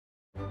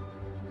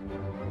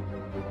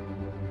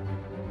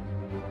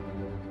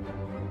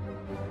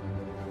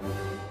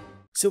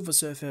Silver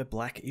Surfer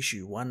Black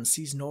Issue 1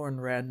 sees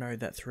Norrin Rad know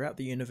that throughout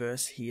the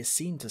universe he is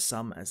seen to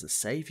some as a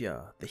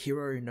savior, the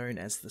hero known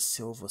as the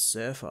Silver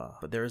Surfer,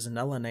 but there is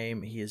another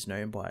name he is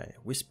known by,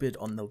 whispered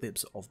on the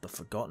lips of the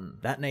Forgotten.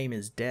 That name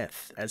is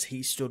Death, as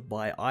he stood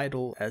by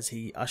idle as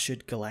he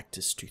ushered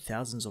Galactus to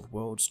thousands of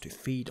worlds to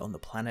feed on the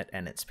planet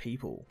and its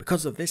people.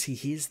 Because of this, he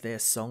hears their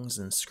songs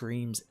and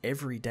screams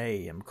every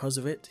day, and because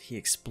of it, he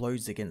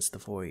explodes against the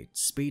void,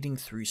 speeding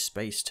through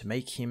space to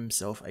make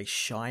himself a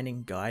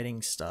shining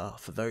guiding star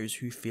for those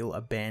who feel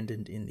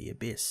abandoned in the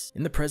abyss.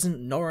 In the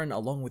present, Norrin,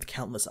 along with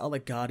countless other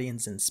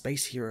Guardians and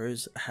space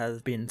heroes,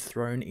 have been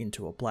thrown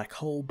into a black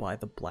hole by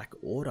the Black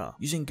Order.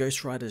 Using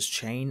Ghost Rider's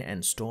chain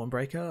and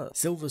Stormbreaker,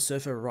 Silver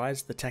Surfer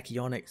rides the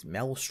tachyonic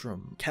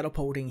maelstrom,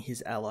 catapulting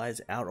his allies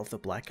out of the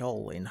black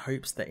hole in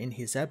hopes that in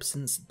his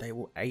absence they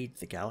will aid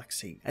the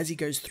galaxy. As he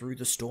goes through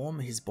the storm,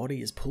 his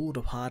body is pulled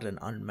apart and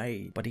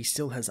unmade, but he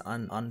still has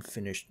an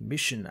unfinished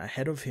mission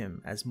ahead of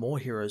him as more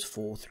heroes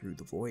fall through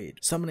the void.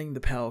 Summoning the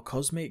power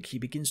cosmic, he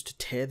begins to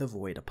tear the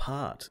void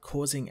apart,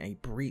 causing a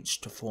breach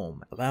to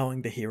form,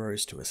 allowing the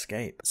heroes to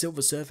escape.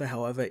 Silver Surfer,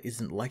 however,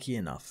 isn't lucky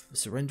enough,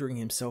 surrendering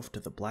himself to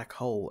the black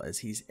hole as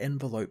he's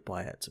enveloped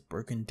by it,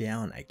 broken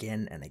down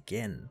again and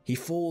again. He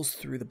falls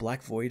through the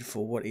black void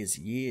for what is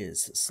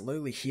years,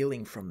 slowly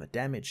healing from the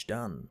damage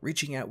done.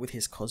 Reaching out with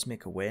his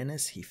cosmic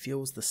awareness, he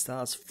feels the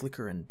stars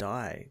flicker and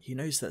die. He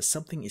knows that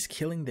something is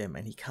killing them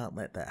and he can't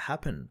let that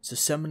happen, so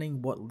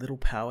summoning what little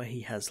power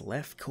he has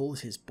left,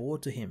 calls his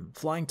board to him,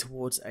 flying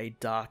towards a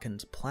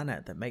darkened planet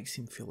that makes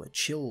him feel a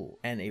chill,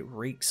 and it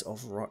reeks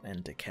of rot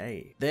and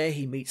decay. There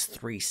he meets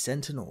 3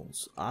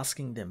 sentinels,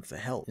 asking them for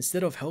help.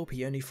 Instead of help,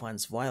 he only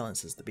finds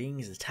violence as the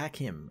beings attack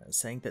him,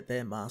 saying that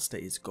their master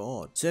is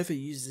God. Surfer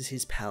uses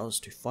his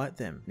powers to fight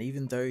them, and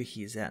even though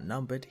he is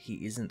outnumbered,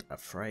 he isn't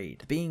afraid.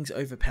 The beings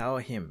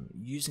overpower him,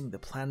 using the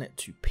planet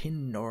to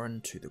pin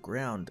Norrin to the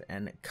ground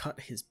and cut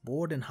his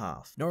board in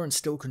half. Norrin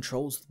still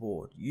controls the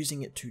board,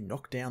 using it to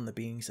knock down the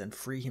beings and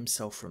free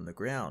himself from the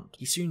ground.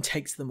 He soon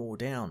takes them all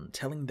down,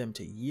 telling them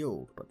to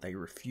yield, but they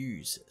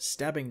refuse,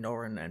 stabbing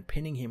Norrin and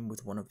pinning him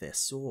with one of their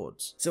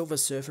swords. Silver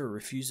Surfer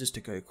refuses to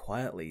go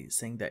quietly,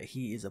 saying that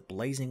he is a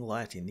blazing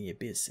light in the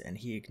abyss and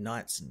he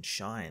ignites and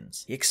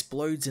shines. He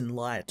explodes in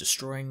light,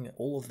 destroying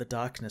all of the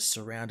darkness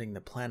surrounding the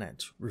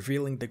planet,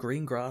 revealing the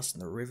green grass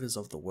and the rivers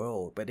of the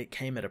world, but it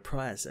came at a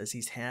price as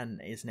his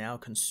hand is now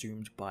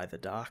consumed by the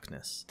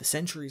darkness. The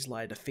sentries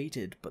lie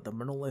defeated, but the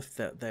monolith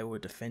that they were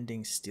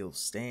defending still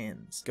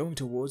stands. Going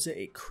towards it,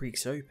 it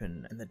creaks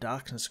open, and the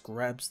darkness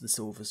grabs the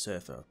Silver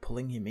Surfer,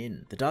 pulling him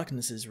in. The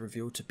darkness is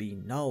revealed to be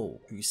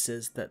Null, who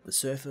says that the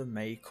Surfer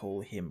may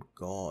call him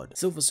God.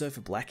 Silver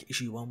Surfer Black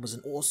Issue 1 was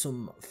an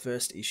awesome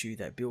first issue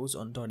that builds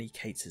on Donny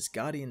Cates'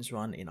 Guardians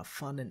run in a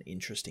fun and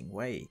interesting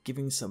way,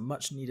 giving some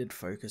much needed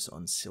focus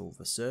on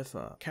Silver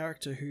Surfer, a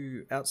character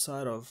who,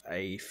 outside of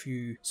a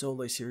few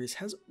solo series,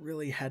 hasn't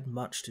really had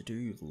much to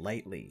do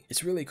lately.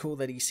 It's really cool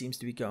that he seems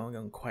to be going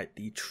on quite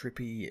the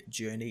trippy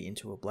journey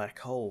into a black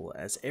hole,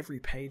 as every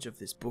page of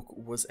this book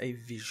was a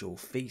visual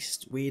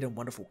feast. Weird and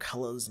wonderful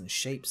colours and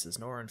shapes as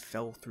Norrin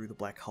fell through the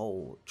black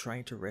hole,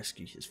 trying to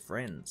rescue his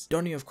friends.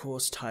 Donny of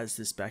course ties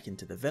this back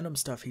into the Venom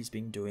stuff he's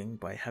been doing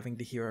by having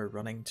the hero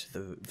running to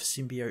the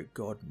symbiote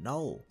god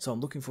Null. So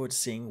I'm looking forward to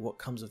seeing what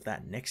comes of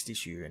that next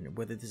issue and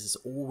whether this is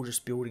all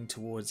just building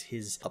towards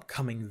his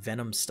upcoming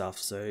Venom stuff.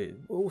 So it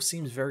all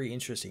seems very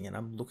interesting and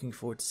I'm looking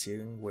forward to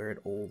seeing where it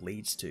all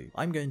leads to.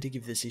 I'm going to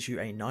give this issue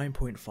a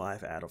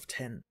 9.5 out of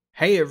 10.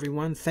 Hey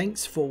everyone,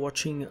 thanks for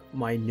watching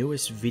my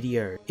newest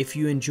video. If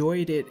you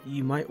enjoyed it,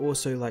 you might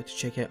also like to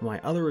check out my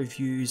other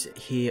reviews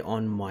here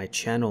on my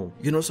channel.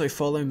 You can also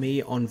follow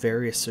me on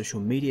various social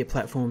media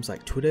platforms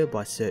like Twitter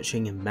by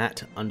searching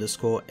Matt_FOS,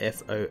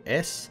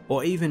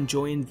 or even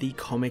join the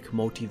Comic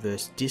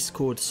Multiverse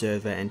Discord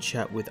server and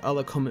chat with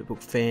other comic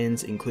book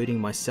fans, including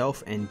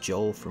myself and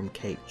Joel from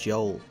Cape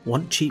Joel.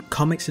 Want cheap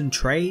comics and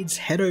trades?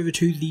 Head over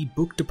to the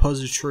book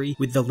depository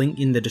with the link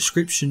in the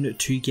description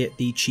to get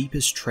the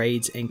cheapest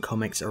trades and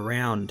comics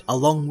around,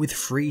 along with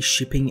free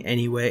shipping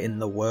anywhere in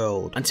the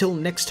world. Until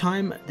next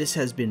time, this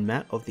has been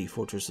Matt of the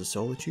Fortress of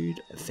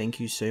Solitude. Thank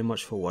you so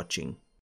much for watching.